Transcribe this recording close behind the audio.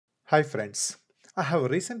Hi friends, I have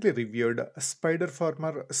recently reviewed a Spider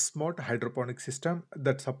Farmer smart hydroponic system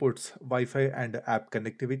that supports Wi-Fi and app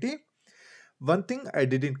connectivity. One thing I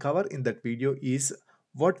didn't cover in that video is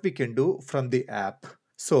what we can do from the app.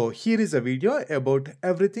 So here is a video about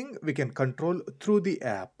everything we can control through the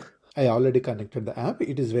app. I already connected the app.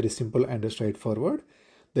 It is very simple and straightforward.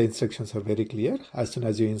 The instructions are very clear. As soon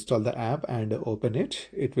as you install the app and open it,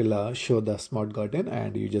 it will show the smart garden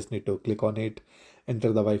and you just need to click on it,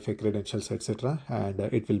 enter the Wi-Fi credentials, etc. and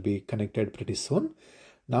it will be connected pretty soon.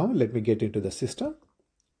 Now let me get into the system.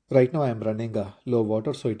 Right now I am running low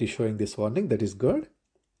water, so it is showing this warning. That is good.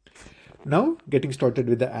 Now getting started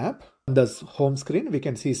with the app. On the home screen we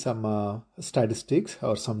can see some statistics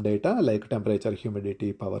or some data like temperature,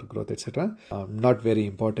 humidity, power growth, etc. Not very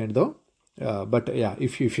important though. But yeah,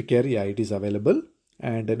 if you care, yeah, it is available.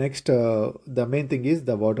 And next, the main thing is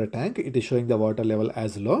the water tank. It is showing the water level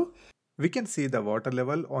as low. We can see the water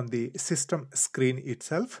level on the system screen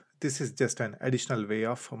itself. This is just an additional way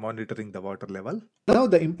of monitoring the water level. Now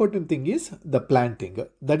the important thing is the planting.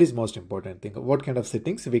 That is most important thing. What kind of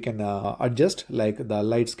settings we can adjust, like the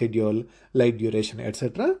light schedule, light duration,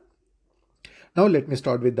 etc. Now let me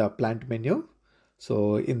start with the plant menu.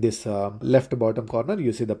 So in this left bottom corner,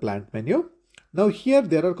 you see the plant menu. Now here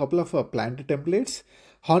there are a couple of plant templates.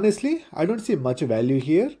 Honestly, I don't see much value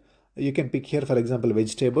here. You can pick here, for example,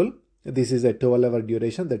 vegetable. This is a 12-hour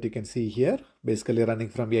duration that you can see here, basically running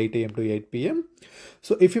from 8 a.m. to 8 p.m.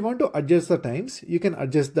 So if you want to adjust the times, you can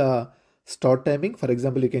adjust the start timing. For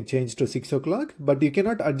example, you can change to 6 o'clock, but you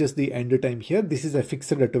cannot adjust the end time here. This is a fixed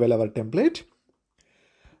 12-hour template.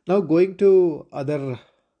 Now going to other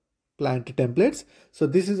plant templates. So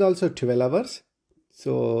this is also 12 hours.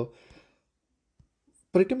 So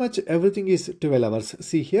pretty much everything is 12 hours.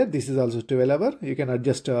 See here, this is also 12 hour. You can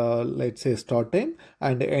adjust, let's say, start time,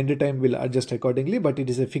 and end time will adjust accordingly, but it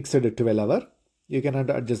is a fixed 12 hour. You cannot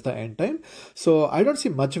adjust the end time. So I don't see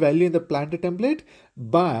much value in the plant template,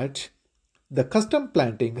 but the custom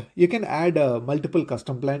planting, you can add multiple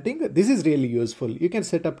custom planting. This is really useful. You can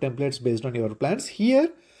set up templates based on your plants. Here,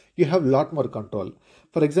 you have a lot more control.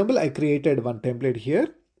 For example, I created one template here.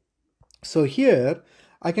 So here,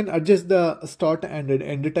 I can adjust the start and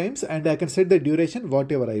end times, and I can set the duration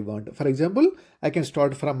whatever I want. For example, I can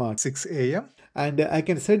start from 6 a.m. and I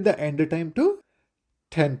can set the end time to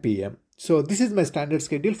 10 p.m. So this is my standard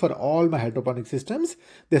schedule for all my hydroponic systems.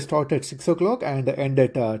 They start at 6 o'clock and end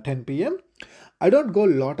at 10 p.m. I don't go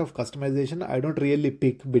a lot of customization. I don't really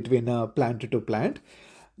pick between plant to plant.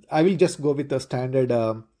 I will just go with a standard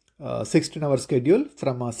 16-hour schedule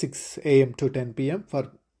from 6 a.m. to 10 p.m.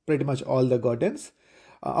 for pretty much all the gardens.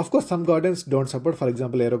 Of course, some gardens don't support. For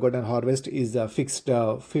example, Aero Garden Harvest is fixed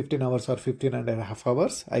 15 hours or 15.5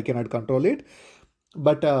 hours. I cannot control it.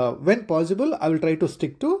 But when possible, I will try to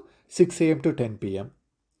stick to 6 a.m. to 10 p.m.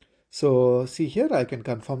 So see here, I can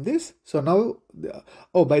confirm this. So now,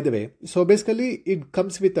 oh, by the way, so basically it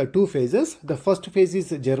comes with two phases. The first phase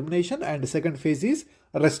is germination and the second phase is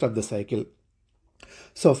rest of the cycle.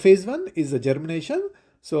 So phase 1 is the germination.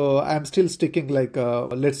 So I'm still sticking like,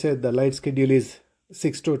 let's say the light schedule is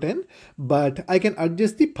 6 to 10, but I can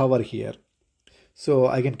adjust the power here. So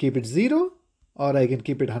I can keep it 0 or I can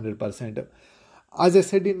keep it 100%. As I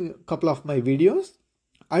said in a couple of my videos,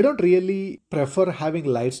 I don't really prefer having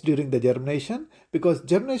lights during the germination because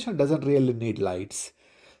germination doesn't really need lights.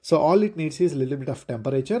 So all it needs is a little bit of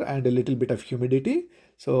temperature and a little bit of humidity.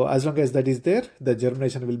 So as long as that is there, the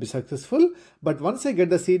germination will be successful. But once I get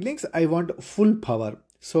the seedlings, I want full power.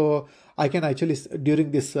 So I can actually,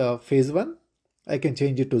 during this phase 1, I can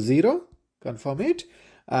change it to 0, confirm it.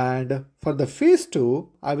 And for the phase 2,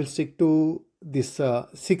 I will stick to this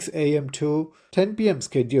 6 a.m. to 10 p.m.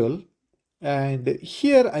 schedule. And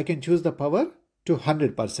here I can choose the power to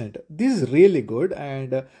 100%. This is really good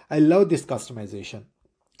and I love this customization.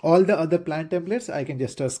 All the other plant templates, I can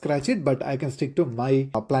just scratch it, but I can stick to my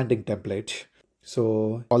planting template.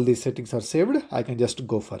 So all these settings are saved. I can just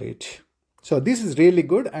go for it. So this is really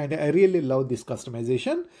good and I really love this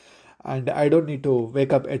customization. And I don't need to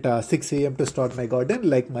wake up at 6 a.m. to start my garden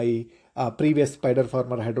like my previous Spider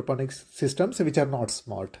Farmer hydroponics systems, which are not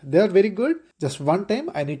smart. They are very good. Just one time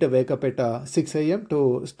I need to wake up at 6 a.m.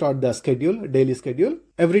 to start the schedule, daily schedule.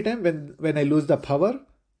 Every time when I lose the power,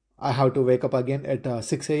 I have to wake up again at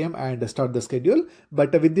 6 a.m. and start the schedule.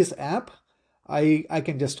 But with this app, I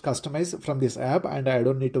can just customize from this app and I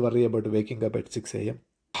don't need to worry about waking up at 6 a.m.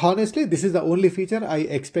 Honestly, this is the only feature I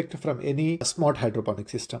expect from any smart hydroponic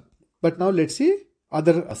system. But now let's see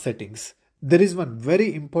other settings. There is one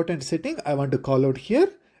very important setting I want to call out here,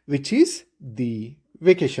 which is the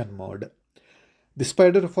vacation mode. The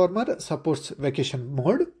Spider Farmer supports vacation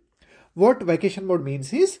mode. What vacation mode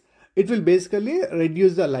means is it will basically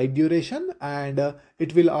reduce the light duration and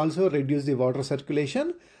it will also reduce the water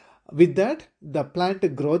circulation. With that, the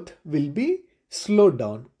plant growth will be slowed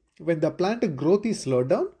down. When the plant growth is slowed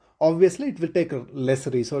down, obviously it will take less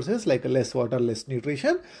resources like less water, less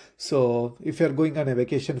nutrition. So if you're going on a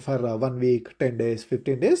vacation for 1 week, 10 days,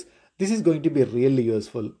 15 days, this is going to be really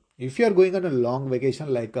useful. If you are going on a long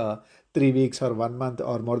vacation like 3 weeks or 1 month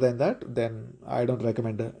or more than that, then I don't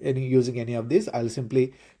recommend using any of these. I'll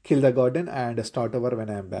simply kill the garden and start over when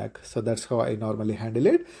I'm back. So that's how I normally handle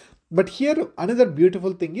it. But here another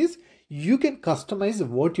beautiful thing is you can customize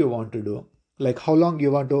what you want to do, like how long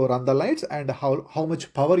you want to run the lights and how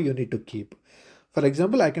much power you need to keep. For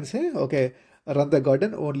example, I can say, okay, run the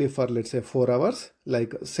garden only for let's say 4 hours,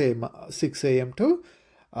 like say 6 a.m. to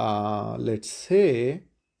let's say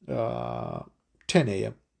 10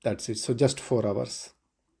 a.m. That's it. So just 4 hours.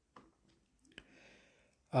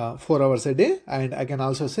 4 hours a day. And I can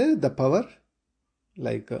also say the power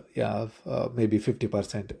like maybe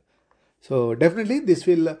 50%. So definitely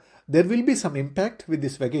there will be some impact with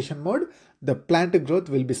this vacation mode. The plant growth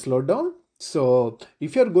will be slowed down. So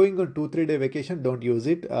if you're going on 2-3 day vacation, don't use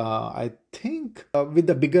it. I think with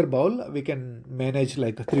the bigger bowl, we can manage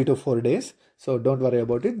like 3 to 4 days. So don't worry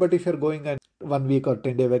about it. But if you're going on 1 week or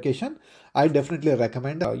 10 day vacation, I definitely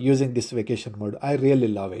recommend using this vacation mode. I really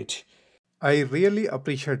love it. I really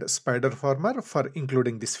appreciate Spider Farmer for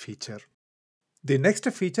including this feature. The next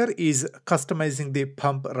feature is customizing the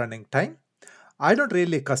pump running time. I don't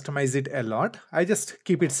really customize it a lot. I just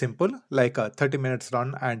keep it simple, like 30 minutes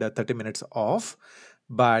run and 30 minutes off.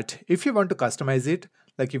 But if you want to customize it,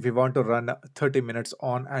 like if you want to run 30 minutes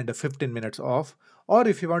on and 15 minutes off, or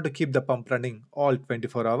if you want to keep the pump running all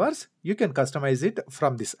 24 hours, you can customize it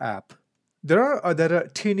from this app. There are other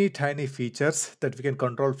teeny tiny features that we can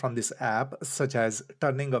control from this app, such as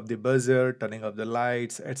turning off the buzzer, turning off the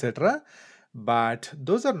lights, etc. But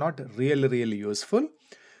those are not really useful.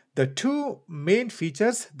 The two main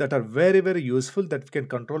features that are very useful that we can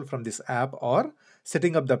control from this app are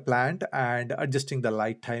setting up the plant and adjusting the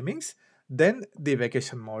light timings, then the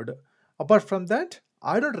vacation mode. Apart from that,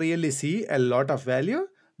 I don't really see a lot of value,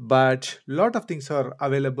 but lot of things are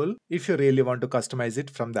available if you really want to customize it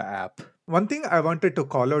from the app. One thing I wanted to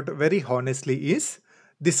call out very honestly is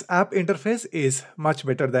this app interface is much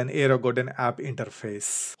better than AeroGarden app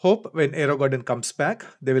interface. Hope when AeroGarden comes back,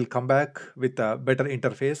 they will come back with a better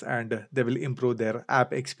interface and they will improve their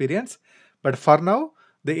app experience. But for now,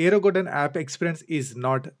 the AeroGarden app experience is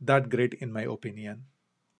not that great in my opinion.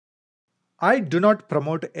 I do not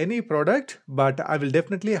promote any product, but I will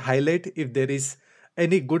definitely highlight if there is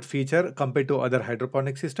any good feature compared to other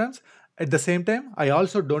hydroponic systems. At the same time, I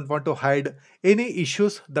also don't want to hide any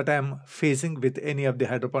issues that I am facing with any of the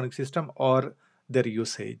hydroponic system or their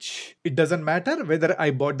usage. It doesn't matter whether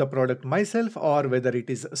I bought the product myself or whether it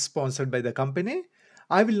is sponsored by the company.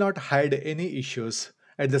 I will not hide any issues.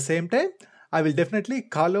 At the same time, I will definitely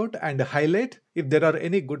call out and highlight if there are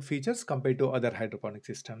any good features compared to other hydroponic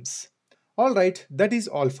systems. Alright, that is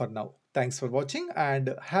all for now. Thanks for watching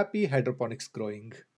and happy hydroponics growing.